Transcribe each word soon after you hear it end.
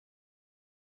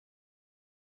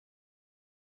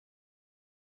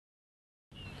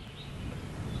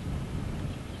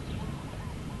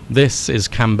This is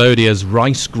Cambodia's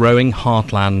rice-growing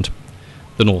heartland.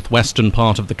 The northwestern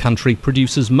part of the country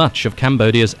produces much of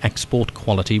Cambodia's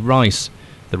export-quality rice.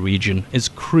 The region is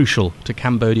crucial to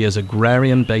Cambodia's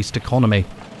agrarian-based economy.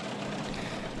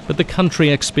 But the country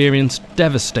experienced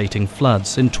devastating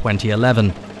floods in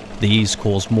 2011. These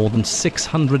caused more than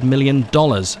 $600 million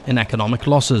in economic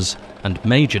losses and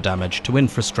major damage to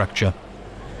infrastructure.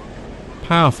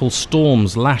 Powerful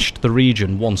storms lashed the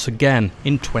region once again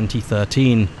in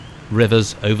 2013.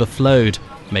 Rivers overflowed,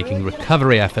 making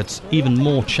recovery efforts even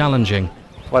more challenging.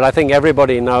 Well, I think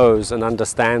everybody knows and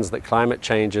understands that climate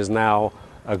change is now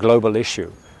a global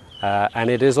issue, and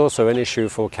it is also an issue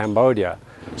for Cambodia.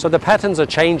 So the patterns are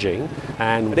changing,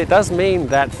 and it does mean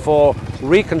that for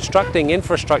reconstructing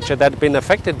infrastructure that had been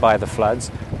affected by the floods,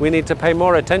 we need to pay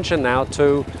more attention now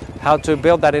to how to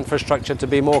build that infrastructure to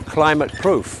be more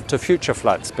climate-proof to future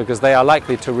floods, because they are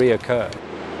likely to reoccur.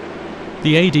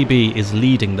 The ADB is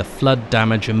leading the Flood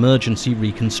Damage Emergency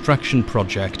Reconstruction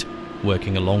Project,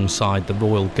 working alongside the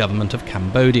Royal Government of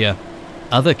Cambodia.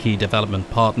 Other key development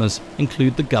partners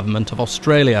include the Government of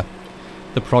Australia.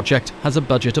 The project has a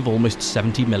budget of almost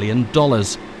 $70 million,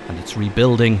 and it's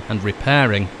rebuilding and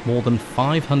repairing more than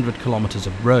 500 kilometres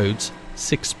of roads,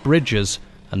 6 bridges,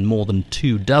 and more than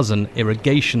 24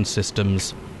 irrigation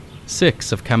systems.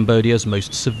 6 of Cambodia's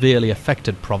most severely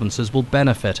affected provinces will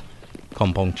benefit: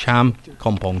 Kompong Cham,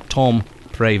 Kompong Tom,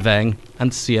 Prey Veng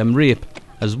and Siem Reap,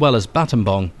 as well as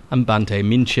Battambang and Banteay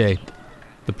Meanchey.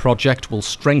 The project will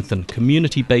strengthen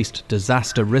community-based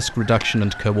disaster risk reduction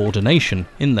and coordination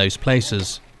in those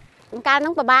places.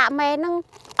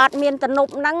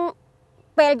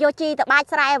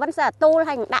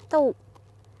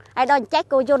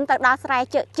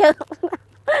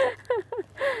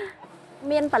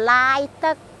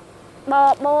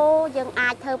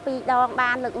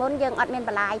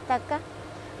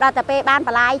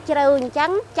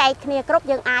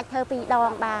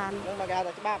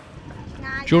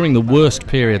 During the worst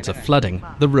periods of flooding,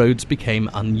 the roads became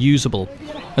unusable.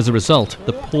 As a result,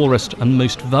 the poorest and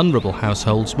most vulnerable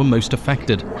households were most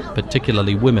affected,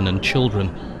 particularly women and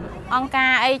children.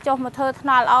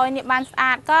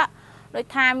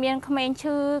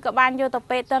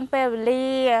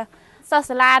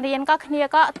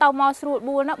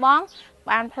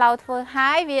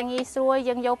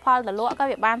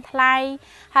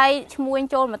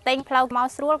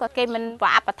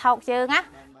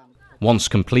 Once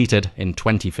completed in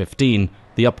 2015,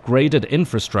 the upgraded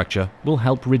infrastructure will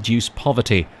help reduce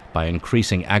poverty by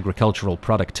increasing agricultural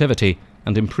productivity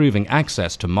and improving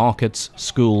access to markets,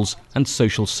 schools and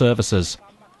social services.